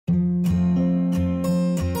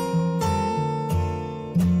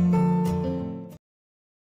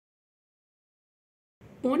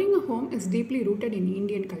Owning a home is deeply rooted in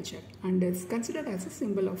Indian culture and is considered as a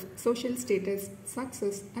symbol of social status,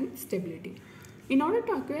 success, and stability. In order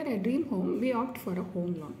to acquire a dream home, we opt for a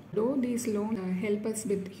home loan. Though these loans help us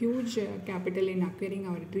with huge capital in acquiring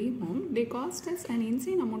our dream home, they cost us an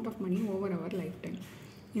insane amount of money over our lifetime.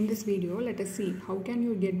 In this video, let us see how can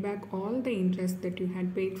you get back all the interest that you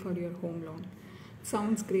had paid for your home loan.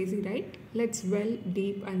 Sounds crazy, right? Let's well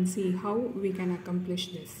deep and see how we can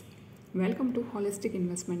accomplish this. Welcome to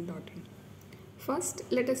holisticinvestment.in. First,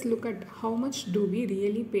 let us look at how much do we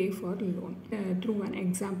really pay for a loan through an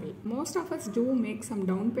example. Most of us do make some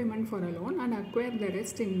down payment for a loan and acquire the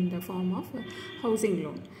rest in the form of a housing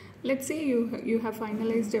loan. Let's say you have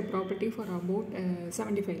finalized a property for about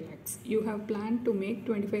 75 lakhs. You have planned to make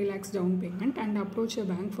 25 lakhs down payment and approach a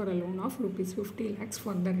bank for a loan of rupees 50 lakhs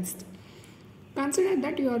for the rest. Consider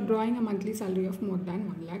that you are drawing a monthly salary of more than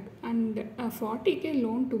 1 lakh and a 40k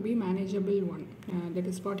loan to be manageable one, that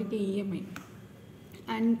is 40k EMI,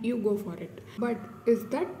 and you go for it. But is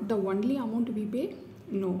that the only amount we pay?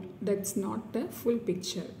 No, that's not the full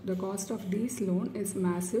picture. The cost of this loan is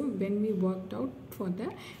massive when we worked out for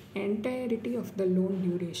the entirety of the loan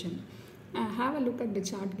duration. Have a look at the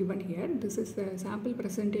chart given here. This is the sample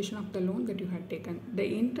presentation of the loan that you had taken. The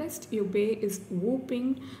interest you pay is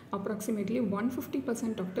whopping approximately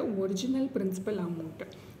 150% of the original principal amount.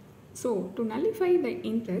 So to nullify the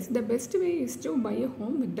interest, the best way is to buy a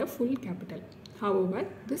home with the full capital. However,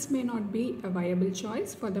 this may not be a viable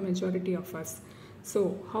choice for the majority of us.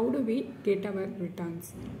 So how do we get our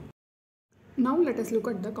returns? Now let us look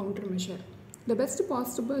at the countermeasure. The best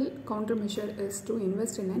possible countermeasure is to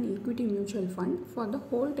invest in an equity mutual fund for the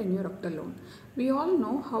whole tenure of the loan. We all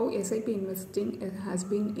know how SIP investing has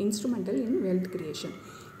been instrumental in wealth creation.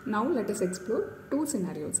 Now let us explore two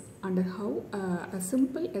scenarios under how a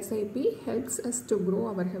simple SIP helps us to grow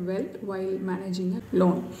our wealth while managing a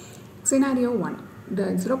loan. Scenario 1. The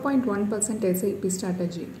 0.1% SIP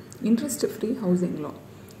strategy, interest-free housing loan.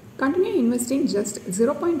 Continue investing just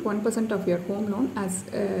 0.1% of your home loan as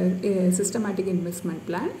a systematic investment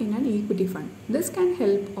plan in an equity fund. This can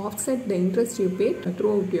help offset the interest you pay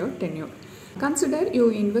throughout your tenure. Consider you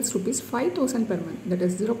invest rupees 5,000 per month, that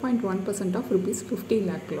is 0.1% of rupees 50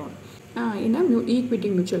 lakh loan. In an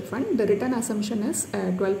equity mutual fund, the return assumption is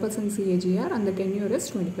 12% CAGR and the tenure is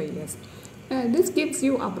 25 years. This gives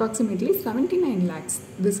you approximately 79 lakhs.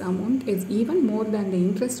 This amount is even more than the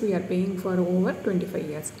interest we are paying for over 25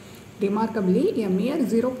 years. Remarkably, a mere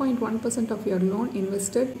 0.1% of your loan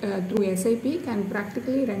invested through SIP can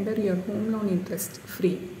practically render your home loan interest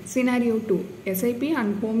free. Scenario 2. SIP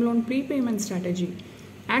and home loan prepayment strategy.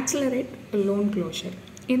 Accelerate loan closure.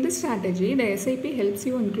 In this strategy, the SIP helps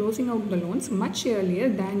you in closing out the loans much earlier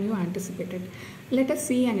than you anticipated. Let us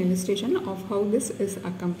see an illustration of how this is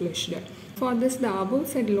accomplished. For this, the above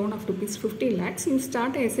said loan of rupees 50 lakhs, you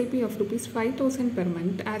start a SIP of rupees 5,000 per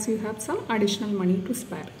month as you have some additional money to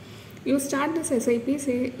spare. You start this SIP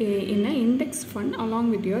say in an index fund along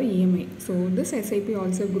with your EMI. So this SIP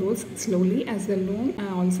also grows slowly as the loan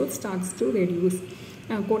also starts to reduce,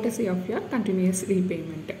 courtesy of your continuous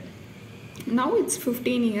repayment. Now it's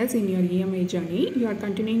 15 years in your EMI journey. You are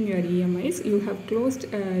continuing your EMIs. You have closed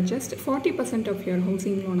just 40% of your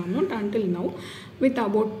housing loan amount until now with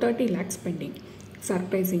about 30 lakhs pending.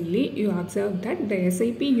 Surprisingly, you observe that the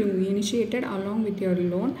SIP you initiated along with your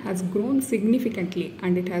loan has grown significantly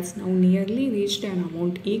and it has now nearly reached an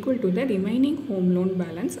amount equal to the remaining home loan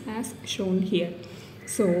balance as shown here.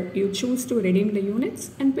 So you choose to redeem the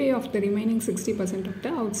units and pay off the remaining 60% of the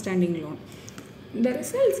outstanding loan. The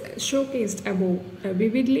results showcased above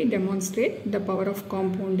vividly demonstrate the power of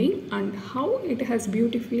compounding and how it has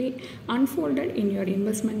beautifully unfolded in your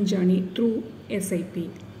investment journey through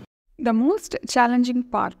SIP. The most challenging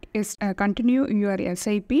part is continue your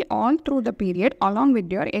SIP all through the period along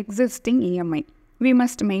with your existing EMI. We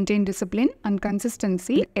must maintain discipline and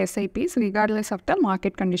consistency SIPs regardless of the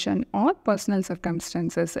market condition or personal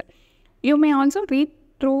circumstances. You may also read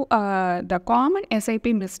through the common SIP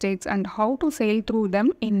mistakes and how to sail through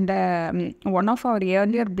them in the one of our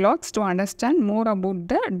earlier blogs to understand more about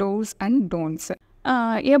the do's and don'ts.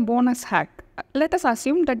 A bonus hack. Let us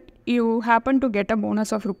assume that you happen to get a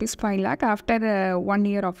bonus of rupees 5 lakh after 1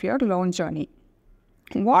 year of your loan journey.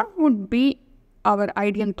 What would be our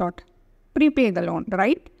ideal thought? Prepay the loan,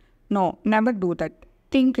 right? No, never do that.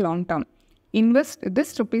 Think long term. Invest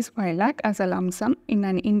this rupees 5 lakh as a lump sum in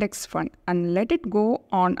an index fund and let it go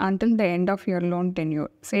on until the end of your loan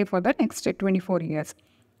tenure, say for the next 24 years.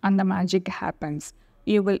 And the magic happens.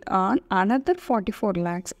 You will earn another 44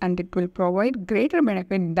 lakhs and it will provide greater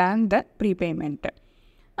benefit than the prepayment.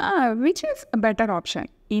 Which is a better option,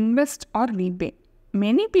 invest or repay?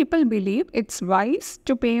 Many people believe it's wise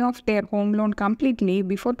to pay off their home loan completely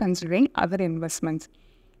before considering other investments.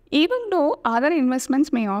 Even though other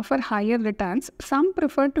investments may offer higher returns, some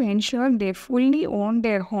prefer to ensure they fully own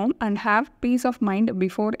their home and have peace of mind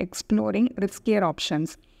before exploring riskier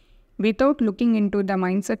options. Without looking into the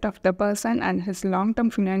mindset of the person and his long-term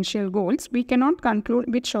financial goals, we cannot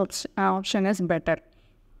conclude which option is better.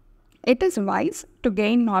 It is wise to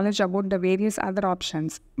gain knowledge about the various other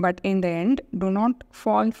options, but in the end, do not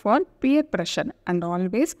fall for peer pressure and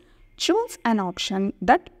always choose an option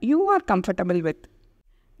that you are comfortable with.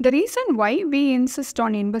 The reason why we insist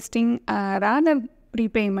on investing rather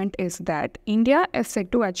prepayment is that India is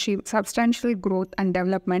set to achieve substantial growth and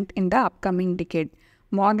development in the upcoming decade.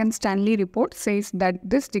 Morgan Stanley report says that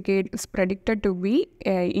this decade is predicted to be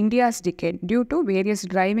India's decade due to various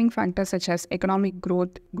driving factors such as economic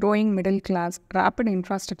growth, growing middle class, rapid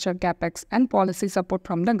infrastructure capex, and policy support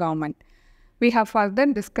from the government. We have further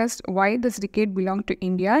discussed why this decade belongs to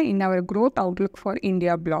India in our Growth Outlook for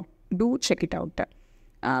India blog. Do check it out.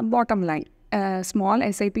 Bottom line, a small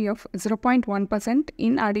SIP of 0.1%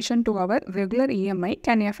 in addition to our regular EMI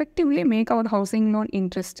can effectively make our housing loan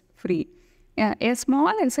interest free. A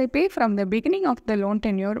small SIP from the beginning of the loan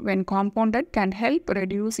tenure when compounded can help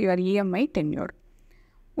reduce your EMI tenure.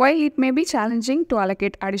 While it may be challenging to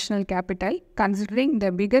allocate additional capital, considering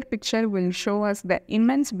the bigger picture will show us the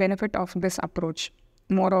immense benefit of this approach.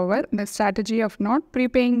 Moreover, the strategy of not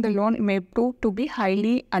prepaying the loan may prove to be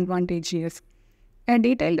highly advantageous. A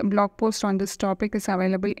detailed blog post on this topic is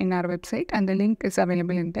available in our website and the link is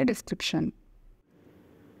available in the description.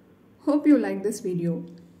 Hope you like this video.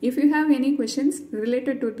 If you have any questions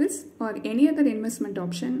related to this or any other investment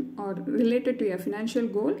option or related to your financial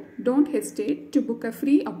goal, don't hesitate to book a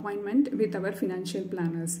free appointment with our financial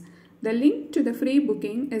planners. The link to the free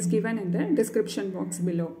booking is given in the description box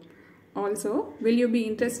below. Also, will you be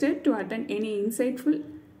interested to attend any insightful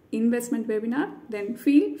investment webinar? Then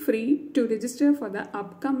feel free to register for the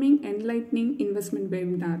upcoming enlightening investment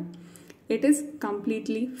webinar. It is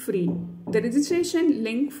completely free. The registration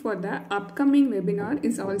link for the upcoming webinar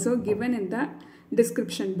is also given in the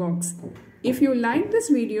description box. If you like this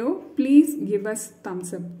video, please give us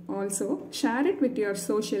thumbs up. Also, share it with your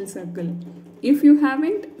social circle. If you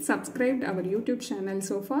haven't subscribed our YouTube channel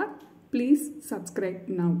so far, please subscribe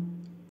now.